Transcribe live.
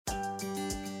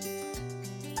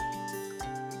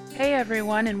Hey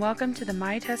everyone, and welcome to the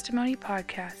My Testimony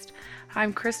podcast.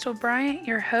 I'm Crystal Bryant,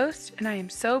 your host, and I am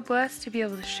so blessed to be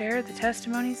able to share the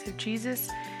testimonies of Jesus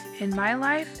in my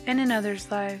life and in others'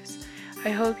 lives.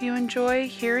 I hope you enjoy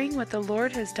hearing what the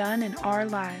Lord has done in our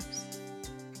lives.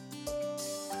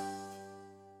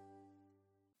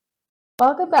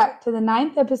 Welcome back to the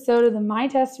 9th episode of the My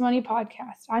Testimony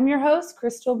podcast. I'm your host,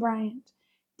 Crystal Bryant.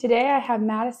 Today I have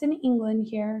Madison England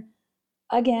here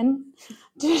again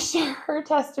to share her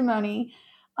testimony.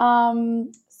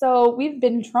 So we've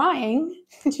been trying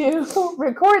to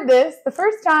record this the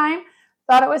first time,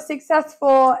 thought it was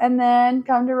successful, and then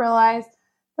come to realize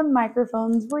the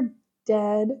microphones were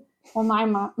dead. Well,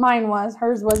 mine was,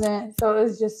 hers wasn't, so it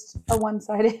was just a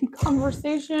one-sided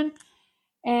conversation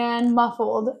and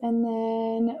muffled. And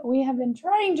then we have been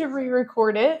trying to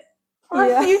re-record it for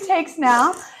a few takes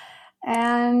now.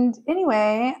 And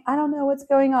anyway, I don't know what's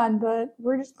going on, but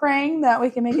we're just praying that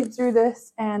we can make it through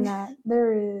this and that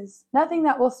there is nothing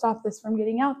that will stop this from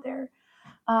getting out there.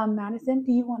 Madison,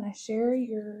 do you want to share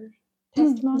your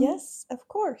testimony? Yes, of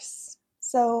course.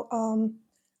 So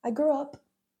I grew up,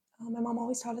 my mom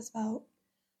always taught us about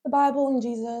the Bible and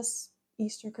Jesus,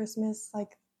 Easter, Christmas,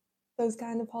 like those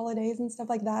kind of holidays and stuff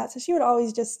like that. So she would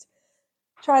always just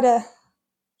try to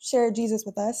share Jesus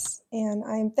with us, and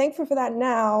I'm thankful for that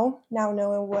now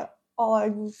knowing what all I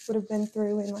would have been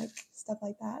through and like stuff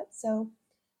like that. So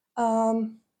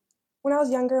when I was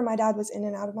younger, my dad was in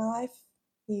and out of my life.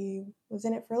 He was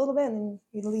in it for a little bit and then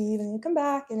he'd leave and he'd come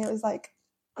back, and it was like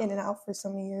in and out for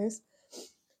so many years.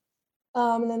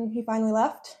 And then he finally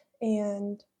left,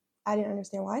 and I didn't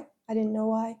understand why. I didn't know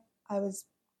why. I think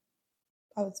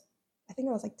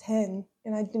I was like 10,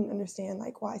 and I didn't understand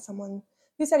like why someone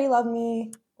who said he loved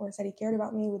me or said he cared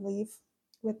about me would leave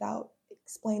without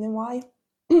explaining why.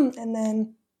 And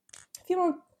then a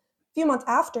few months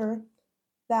after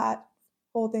that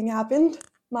whole thing happened,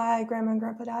 my grandma and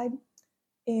grandpa died,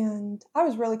 and I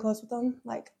was really close with them.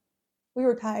 Like, we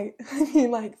were tight. I mean,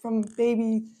 like from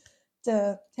baby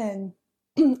to 10.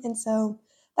 And so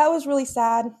that was really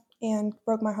sad and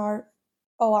broke my heart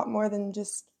a lot more than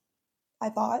just I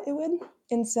thought it would.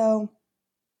 And so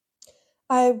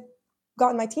I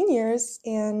got in my teen years,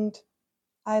 and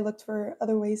I looked for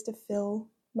other ways to fill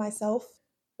myself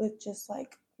with just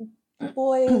like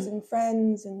boys and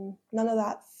friends, and none of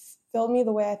that filled me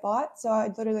the way I thought. So I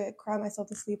literally cry myself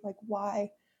to sleep, like,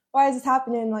 why is this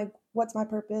happening? Like, what's my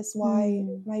purpose? Why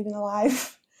am I even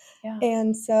alive? Yeah.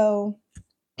 And so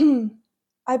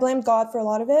I blamed God for a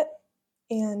lot of it,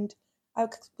 and I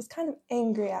was kind of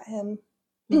angry at him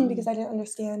because I didn't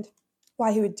understand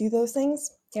why he would do those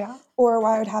things. Yeah. Or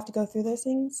why I would have to go through those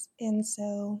things. And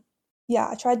so, yeah,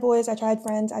 I tried boys, I tried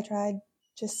friends, I tried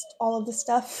just all of the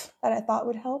stuff that I thought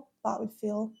would help, thought would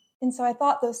fill. And so I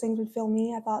thought those things would fill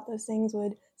me. I thought those things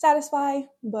would satisfy,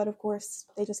 but of course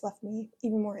they just left me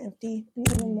even more empty and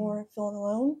even more feeling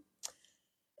alone.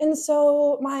 And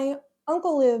so my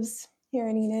uncle lives here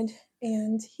in Enid,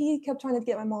 and he kept trying to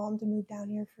get my mom to move down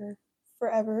here for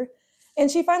forever. And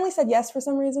she finally said yes for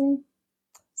some reason.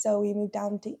 So we moved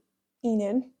down to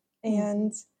Enid,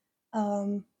 and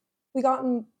we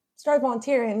started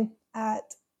volunteering at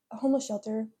a homeless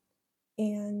shelter,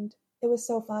 and it was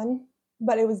so fun,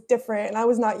 but it was different, and I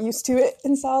was not used to it.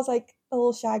 And so I was like a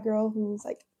little shy girl who was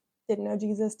like didn't know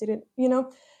Jesus,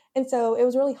 and so it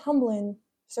was really humbling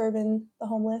serving the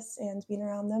homeless and being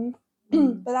around them.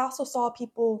 But I also saw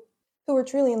people who were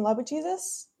truly in love with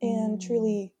Jesus and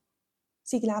truly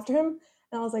seeking after him.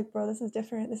 And I was like, bro, this is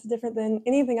different. This is different than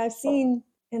anything I've seen.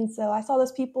 And so I saw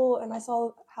those people, and I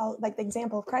saw how, like, the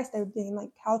example of Christ they were being,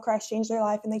 like, how Christ changed their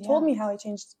life. And they told me how he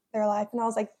changed their life. And I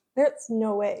was like, there's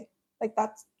no way. Like,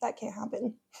 that can't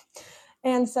happen.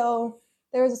 And so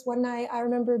there was this one night, I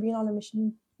remember being on a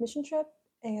mission trip,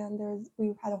 and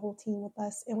we had a whole team with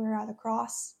us, and we were at a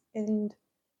cross, and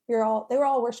they were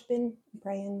all worshiping and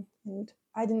praying, and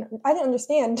I didn't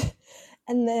understand.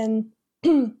 And then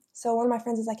so one of my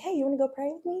friends was like, hey, you want to go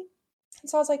pray with me? And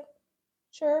so I was like,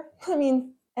 sure.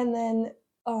 And then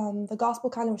the gospel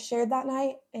kind of was shared that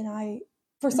night, and I,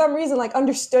 for some reason, like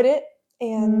understood it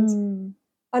and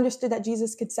understood that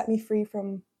Jesus could set me free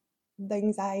from the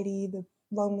anxiety, the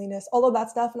loneliness, all of that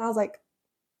stuff. And I was like,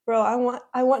 bro,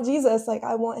 I want Jesus. Like,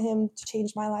 I want him to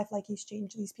change my life like he's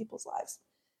changed these people's lives.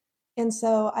 And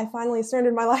so I finally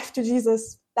surrendered my life to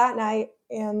Jesus that night,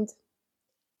 and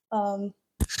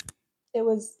it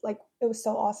was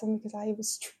so awesome because I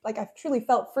was I truly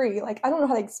felt free. Like, I don't know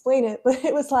how to explain it, but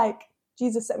it was like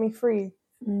Jesus set me free.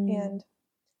 And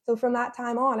so from that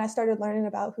time on, I started learning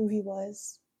about who he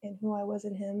was and who I was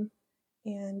in him.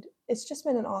 And it's just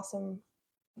been an awesome,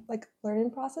 like,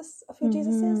 learning process of who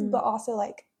Jesus is, but also,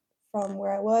 like, from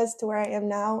where I was to where I am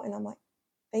now. And I'm like,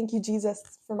 thank you,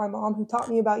 Jesus, for my mom who taught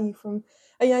me about you from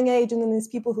a young age. And then these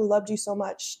people who loved you so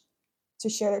much to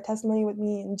share their testimony with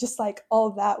me. And just like all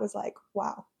of that was like,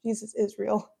 wow, Jesus is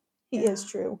real. He is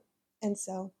true. And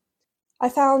so I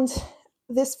found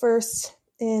this verse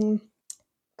in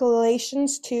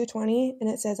Galatians 2:20, and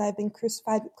it says, I've been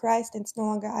crucified with Christ, and it's no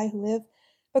longer I who live,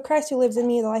 but Christ who lives in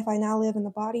me. The life I now live in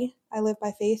the body, I live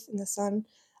by faith in the Son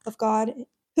of God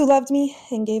who loved me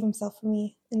and gave himself for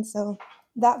me. And so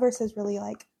that verse has really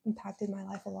like impacted my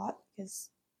life a lot because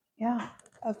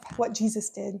of what Jesus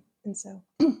did. And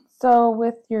so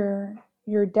with your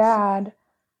dad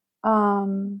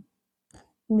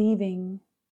leaving,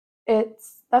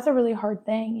 that's a really hard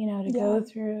thing, you know, to go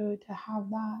through, to have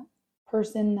that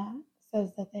person that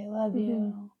says that they love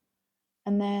you,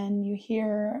 and then you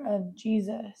hear of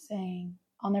Jesus saying,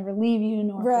 I'll never leave you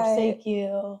nor forsake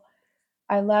you.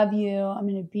 I love you. I'm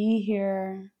going to be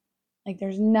here. Like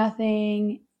there's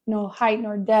nothing, no height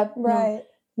nor depth,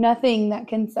 nothing that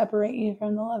can separate you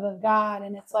from the love of God.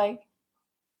 And it's like,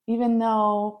 even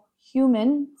though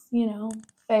humans, you know,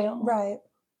 fail,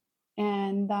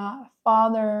 and that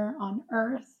Father on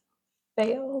earth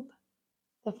failed,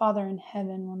 the Father in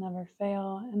heaven will never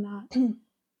fail. And that,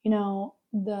 you know,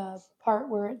 the part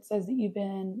where it says that you've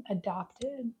been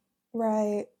adopted.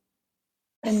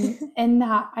 And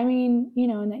that, I mean, you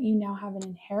know, and that you now have an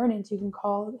inheritance. You can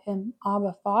call him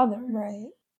Abba Father.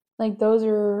 Like those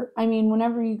are, I mean,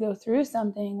 whenever you go through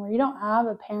something where you don't have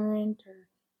a parent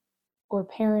or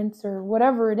parents or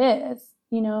whatever it is,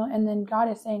 you know, and then God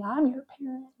is saying, I'm your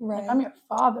parent. Like I'm your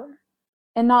father.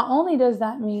 And not only does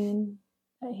that mean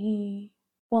that he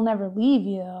will never leave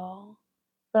you,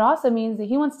 but also means that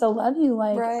he wants to love you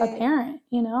like a parent,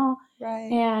 you know?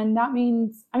 And that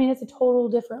means, I mean, it's a total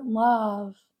different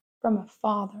love from a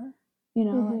father, you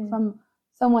know, like from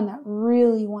someone that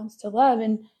really wants to love.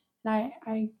 And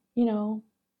I you know,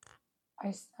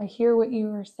 I hear what you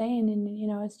were saying, and, you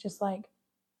know, it's just like,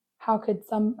 how can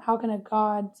a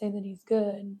God say that he's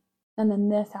good? And then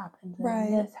this happens, and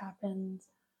then this happens.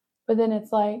 But then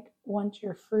it's like, once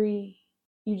you're free,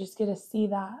 you just get to see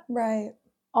that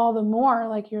all the more.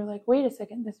 Like, you're like, wait a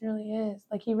second, this really is,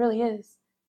 like, he really is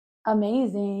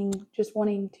amazing. Just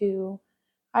wanting to,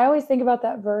 I always think about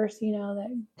that verse, you know,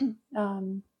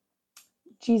 that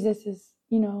Jesus is,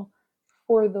 you know,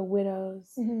 for the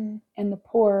widows and the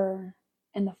poor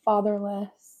and the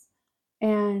fatherless.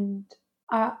 And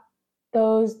that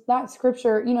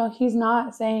scripture, you know, he's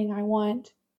not saying, I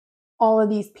want all of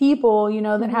these people, you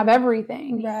know, that have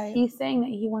everything. He's saying that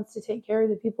he wants to take care of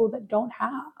the people that don't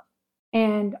have.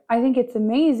 And I think it's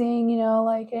amazing, you know,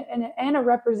 like, and a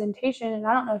representation. And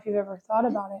I don't know if you've ever thought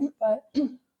about it, but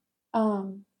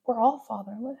we're all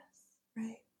fatherless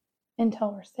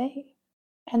until we're saved.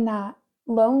 And that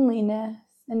loneliness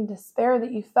and despair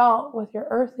that you felt with your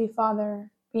earthly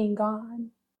father being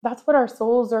gone, that's what our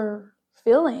souls are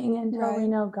feeling until we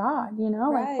know God, you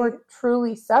know, like we're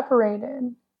truly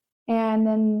separated. And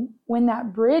then when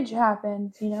that bridge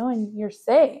happens, you know, and you're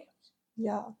saved,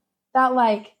 that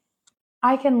like,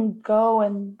 I can go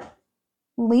and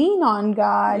lean on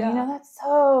God, you know,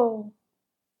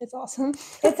 it's awesome.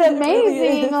 It's amazing. It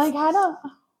really, like, I don't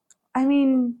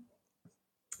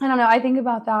know. I think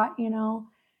about that, you know,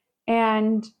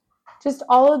 and just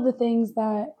all of the things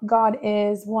that God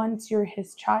is once you're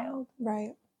his child.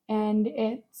 And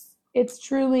it's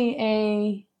truly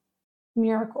a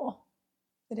miracle.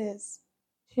 It is.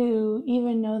 To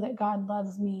even know that God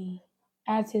loves me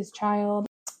as his child.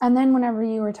 And then whenever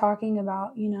you were talking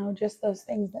about, you know, just those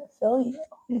things that fill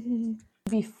you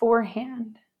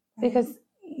beforehand, because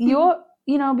you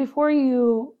know, before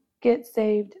you get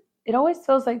saved, it always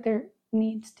feels like there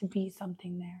needs to be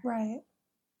something there.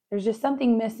 There's just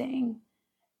something missing.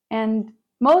 And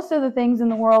most of the things in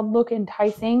the world look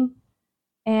enticing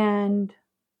and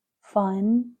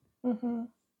fun. And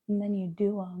then you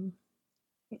do them.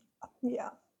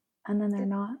 And then they're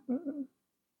not.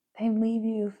 They leave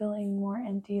you feeling more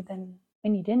empty than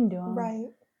when you didn't do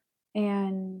them.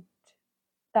 And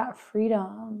that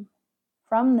freedom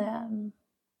from them,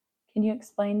 can you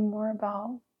explain more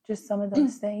about just some of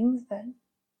those things that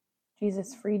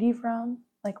Jesus freed you from?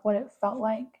 Like what it felt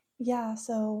like? Yeah,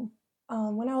 so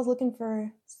when I was looking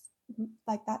for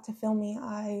like that to fill me,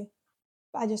 I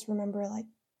just remember like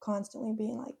constantly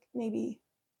being like, maybe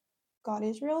God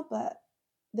is real, but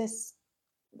this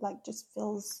like just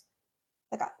feels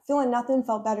like feeling nothing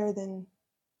felt better than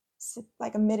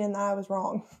like admitting that I was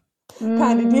wrong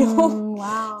kind of deal.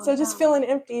 Wow. So just feeling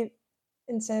empty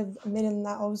instead of admitting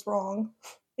that I was wrong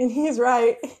and he's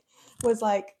right was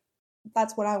like,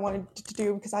 that's what I wanted to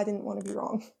do because I didn't want to be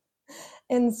wrong.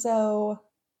 And so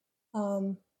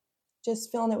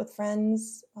just feeling it with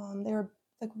friends, they were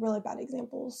like really bad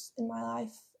examples in my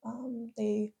life.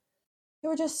 They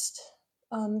were just,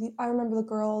 I remember the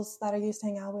girls that I used to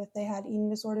hang out with, they had eating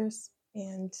disorders,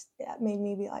 and that made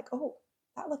me be like, oh,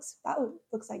 that looks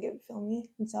like it would fill me.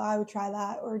 And so I would try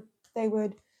that, or they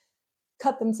would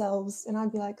cut themselves, and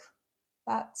I'd be like,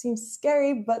 that seems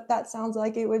scary, but that sounds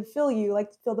like it would fill you,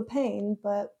 like feel the pain,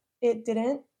 but it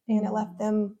didn't, and it left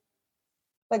them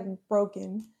like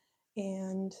broken.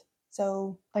 And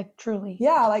so like truly,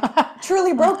 yeah, like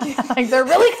truly broken. Like they're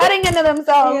really cutting into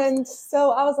themselves. And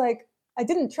so I was like, I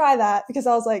didn't try that because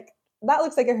I was like, that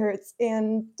looks like it hurts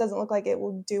and doesn't look like it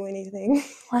will do anything.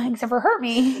 Except for hurt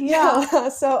me. Yeah.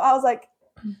 So I was like,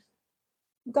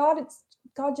 God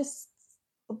just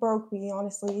broke me,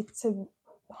 honestly, to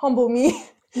humble me.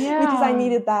 Yeah. Because I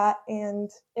needed that. And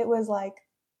it was like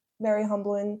very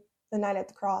humbling the night at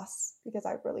the cross, because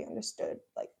I really understood,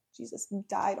 like, Jesus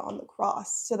died on the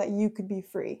cross so that you could be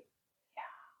free.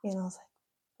 Yeah. And I was like,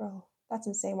 bro, that's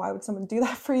insane. Why would someone do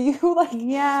that for you? Like,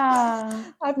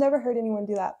 yeah. I've never heard anyone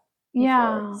do that before.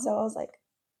 Yeah. So I was like,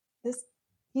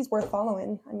 he's worth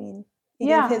following. I mean, he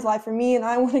gave his life for me, and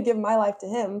I want to give my life to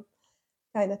him,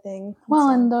 kind of thing.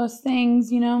 Well, and those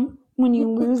things, when you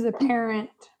lose a parent,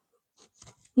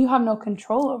 you have no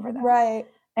control over that. Right.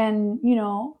 And,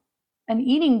 an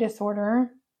eating disorder,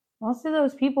 most of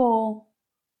those people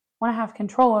want to have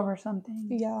control over something.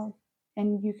 Yeah.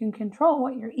 And you can control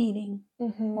what you're eating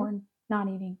or not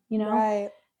eating, Right.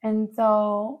 And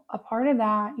so a part of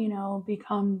that,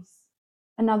 becomes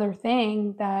another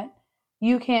thing that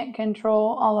you can't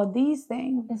control all of these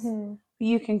things, but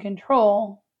you can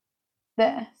control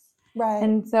this. Right.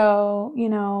 And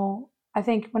so, I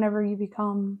think whenever you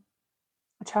become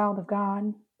a child of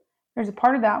God, there's a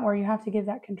part of that where you have to give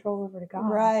that control over to God.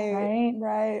 Right.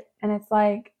 Right. And it's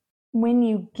like, when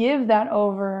you give that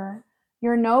over,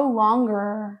 you're no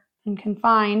longer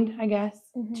confined, I guess,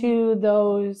 to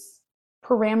those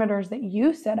parameters that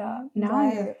you set up.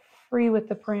 Now you're free with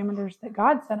the parameters that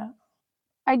God set up.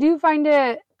 I do find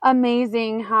it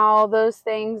amazing how those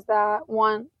things that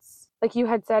once, like you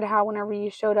had said, how whenever you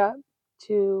showed up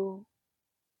to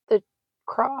the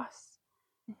cross,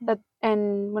 that,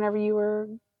 and whenever you were,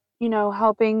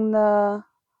 helping the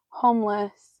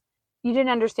homeless, you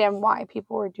didn't understand why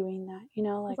people were doing that,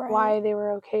 why they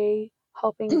were okay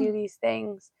helping do these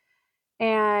things.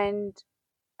 And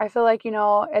I feel like,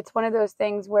 it's one of those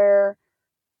things where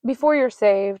before you're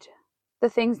saved, the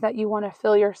things that you want to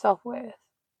fill yourself with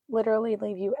literally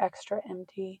leave you extra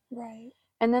empty. Right.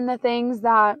 And then the things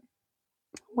that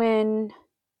when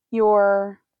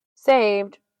you're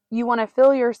saved, you want to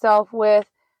fill yourself with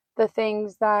the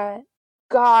things that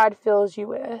God fills you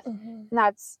with. And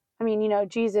that's,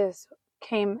 Jesus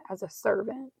came as a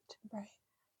servant. Right.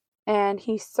 And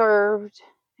he served.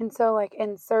 And so, like,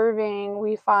 in serving,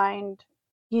 we find,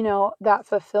 that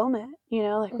fulfillment,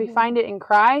 we find it in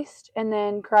Christ, and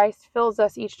then Christ fills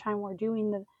us each time we're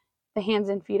doing the hands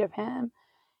and feet of him.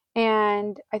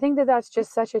 And I think that that's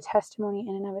just such a testimony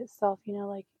in and of itself,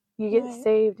 like, you get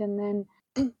saved, and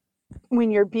then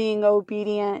when you're being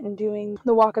obedient and doing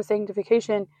the walk of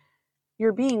sanctification,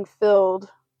 you're being filled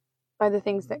by the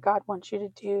things that God wants you to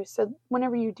do. So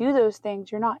whenever you do those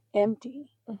things, you're not empty.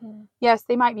 Yes,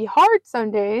 they might be hard some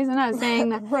days. I'm not saying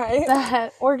that,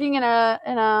 that working in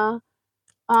a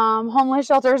homeless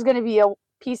shelter is going to be a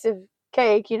piece of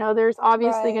cake. There's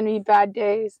obviously going to be bad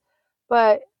days,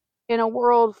 but in a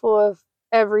world full of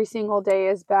every single day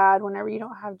is bad whenever you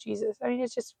don't have Jesus,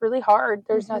 it's just really hard.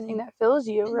 There's nothing that fills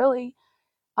you, really.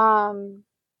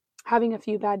 Having a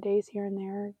few bad days here and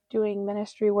there, doing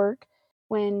ministry work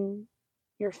when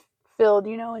you're filled,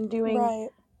 and doing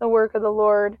the work of the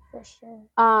Lord. For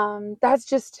sure. That's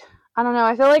just, I don't know.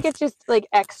 I feel like it's just like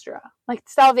extra. Like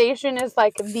salvation is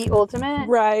like the ultimate.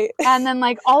 Right. And then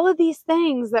like all of these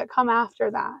things that come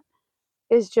after that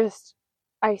is just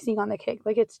icing on the cake.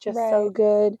 Like it's just so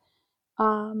good.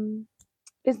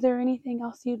 Is there anything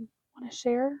else you'd want to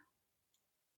share?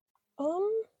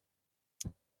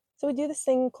 So we do this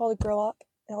thing called a grill up,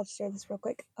 and I'll just share this real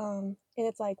quick. And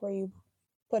it's like where you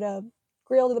put a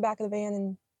grill to the back of the van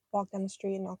and walk down the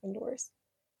street and knock on doors.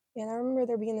 And I remember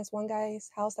there being this one guy's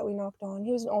house that we knocked on.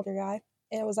 He was an older guy,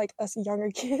 and it was like us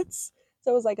younger kids.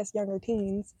 So it was like us younger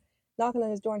teens knocking on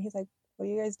his door, and he's like, "What are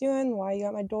you guys doing? Why are you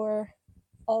at my door?"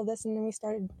 All of this. And then we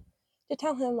started to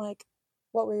tell him like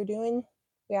what we were doing.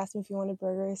 We asked him if he wanted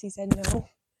burgers. He said no.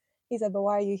 He said, "But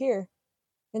why are you here?"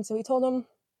 And so we told him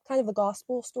kind of the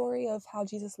gospel story of how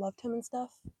Jesus loved him and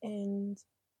stuff. And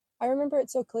I remember it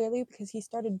so clearly because he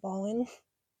started bawling,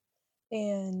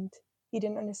 and he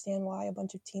didn't understand why a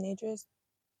bunch of teenagers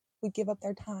would give up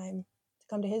their time to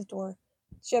come to his door,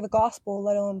 share the gospel,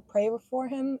 let alone pray for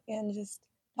him and just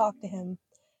talk to him.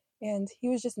 And he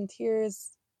was just in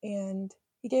tears, and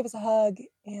he gave us a hug,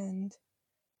 and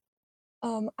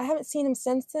I haven't seen him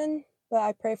since then, but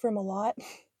I pray for him a lot.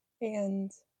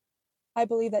 And I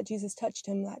believe that Jesus touched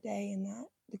him that day, and that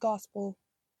the gospel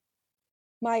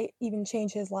might even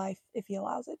change his life if he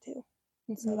allows it to.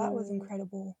 And so that was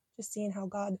incredible, just seeing how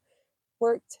God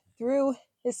worked through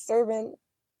his servant,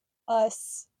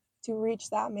 us, to reach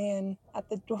that man at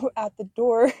the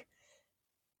door.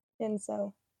 And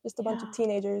so just a bunch of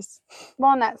teenagers.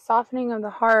 Well, and that softening of the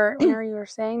heart, whenever you were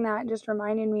saying that, just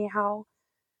reminded me how,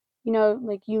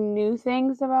 like you knew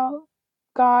things about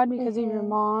God because of your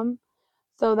mom,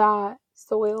 so that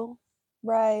soil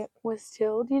Right. was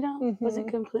tilled, wasn't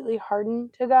completely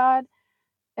hardened to God.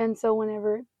 And so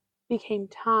whenever it became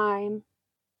time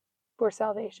for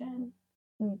salvation,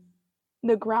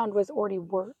 the ground was already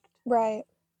worked. Right.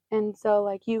 And so,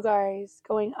 like, you guys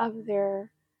going up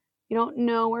there, you don't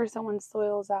know where someone's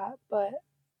soil's at, but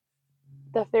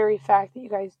the very fact that you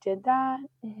guys did that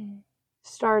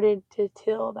started to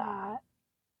till that.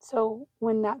 So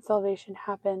when that salvation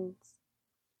happens,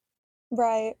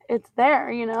 right, it's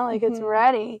there, it's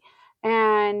ready.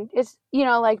 And it's,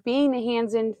 like being the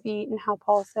hands and feet, and how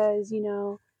Paul says,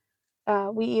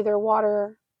 we either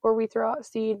water or we throw out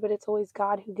seed, but it's always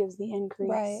God who gives the increase.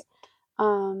 Right.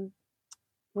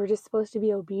 We're just supposed to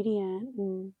be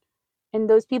obedient, and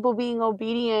those people being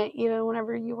obedient, even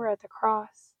whenever you were at the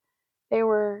cross, they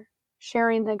were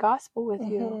sharing the gospel with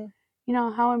you.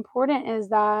 How important is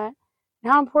that?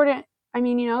 And how important,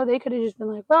 they could have just been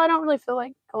like, well, I don't really feel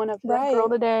like going up to that girl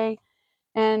today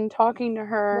and talking to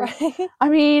her. Right.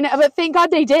 But thank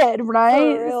God they did,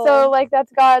 right? So, like,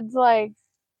 that's God's, like,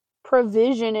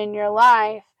 provision in your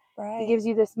life. Right. He gives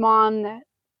you this mom that,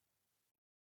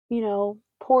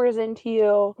 pours into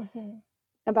you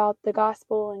about the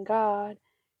gospel and God.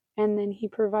 And then he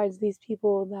provides these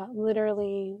people that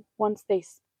literally, once they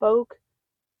spoke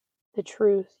the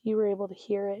truth, you were able to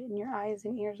hear it, and your eyes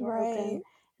and ears were open.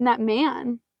 And that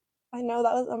man, I know,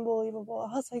 that was unbelievable.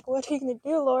 I was like, what are you going to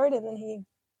do, Lord? And then he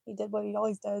did what he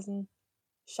always does and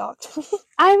shocked me.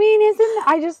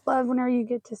 I just love whenever you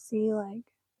get to see, like,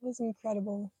 it was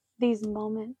incredible, these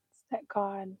moments that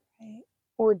God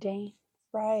ordained.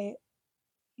 Right.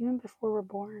 Even before we're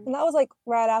born. And that was, like,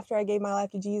 right after I gave my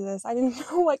life to Jesus. I didn't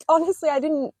know, like, honestly, I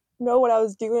didn't know what I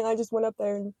was doing. I just went up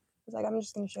there and was like, I'm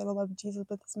just going to share the love of Jesus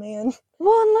with this man.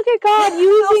 Well, and look at God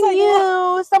using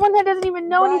you, someone that doesn't even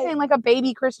know anything, like a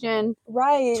baby Christian,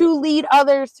 to lead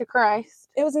others to Christ.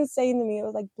 It was insane to me. It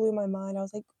was, like, blew my mind. I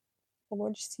was like, the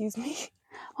Lord just used me.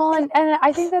 Well, and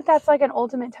I think that that's, like, an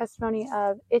ultimate testimony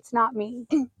of, it's not me.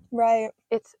 Right.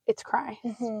 It's Christ.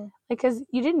 Because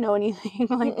you didn't know anything.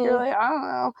 Like, you're like, I don't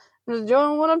know. I'm just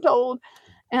doing what I'm told.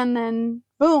 And then,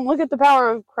 boom, look at the power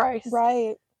of Christ.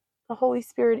 Right. The Holy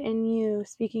Spirit in you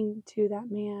speaking to that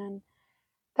man.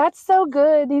 That's so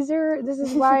good. This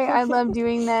is why I love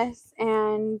doing this.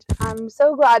 And I'm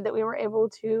so glad that we were able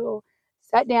to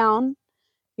sit down,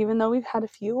 even though we've had a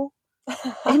few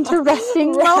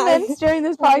interesting moments during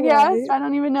this podcast. I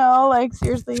don't even know. Like,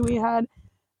 seriously, we had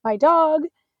my dog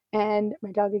and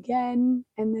my dog again,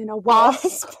 and then a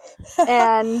wasp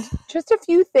and just a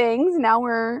few things.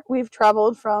 Now we've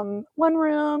traveled from one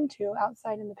room to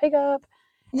outside in the pickup.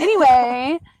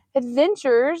 Anyway,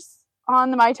 adventures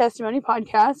on the My Testimony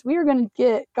podcast. We are going to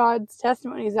get God's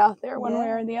testimonies out there one way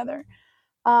or the other.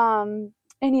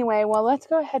 Anyway, well, let's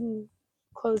go ahead and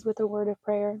close with a word of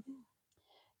prayer.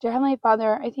 Dear Heavenly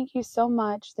Father, I thank you so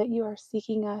much that you are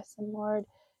seeking us, and Lord,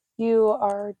 you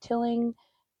are tilling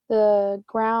the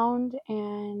ground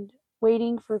and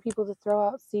waiting for people to throw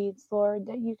out seeds, Lord,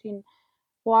 that you can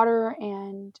water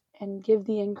and give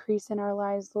the increase in our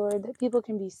lives, Lord, that people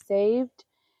can be saved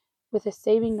with a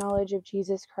saving knowledge of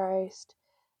Jesus Christ.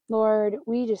 Lord,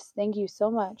 we just thank you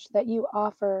so much that you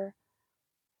offer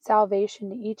salvation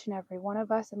to each and every one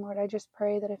of us. And Lord, I just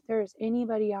pray that if there's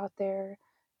anybody out there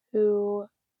who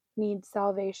needs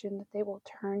salvation, that they will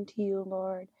turn to you,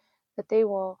 Lord, that they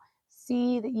will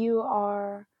see that you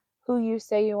are who you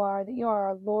say you are, that you are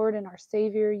our Lord and our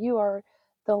Savior. You are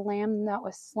the Lamb that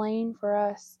was slain for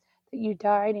us, that you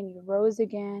died and you rose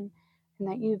again, and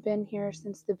that you've been here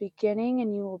since the beginning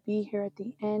and you will be here at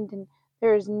the end. And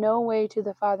there is no way to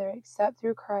the Father except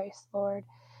through Christ, Lord.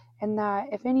 And that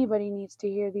if anybody needs to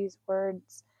hear these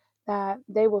words, that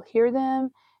they will hear them.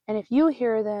 And if you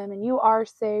hear them and you are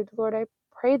saved, Lord, I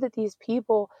pray that these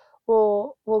people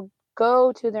will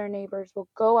go to their neighbors, will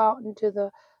go out into the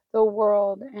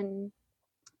world and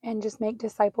just make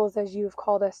disciples as you've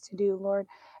called us to do, Lord.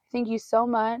 I thank you so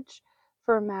much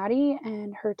for Maddie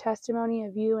and her testimony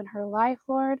of you and her life,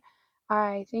 Lord.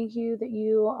 I thank you that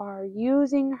you are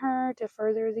using her to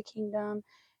further the kingdom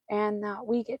and that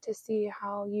we get to see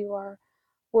how you are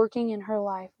working in her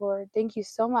life, Lord. Thank you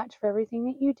so much for everything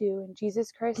that you do. In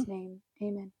Jesus Christ's name,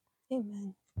 amen.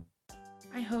 Amen.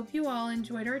 I hope you all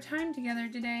enjoyed our time together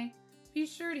today. Be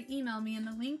sure to email me in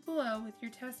the link below with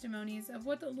your testimonies of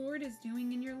what the Lord is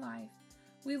doing in your life.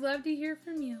 We love to hear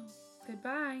from you.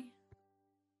 Goodbye.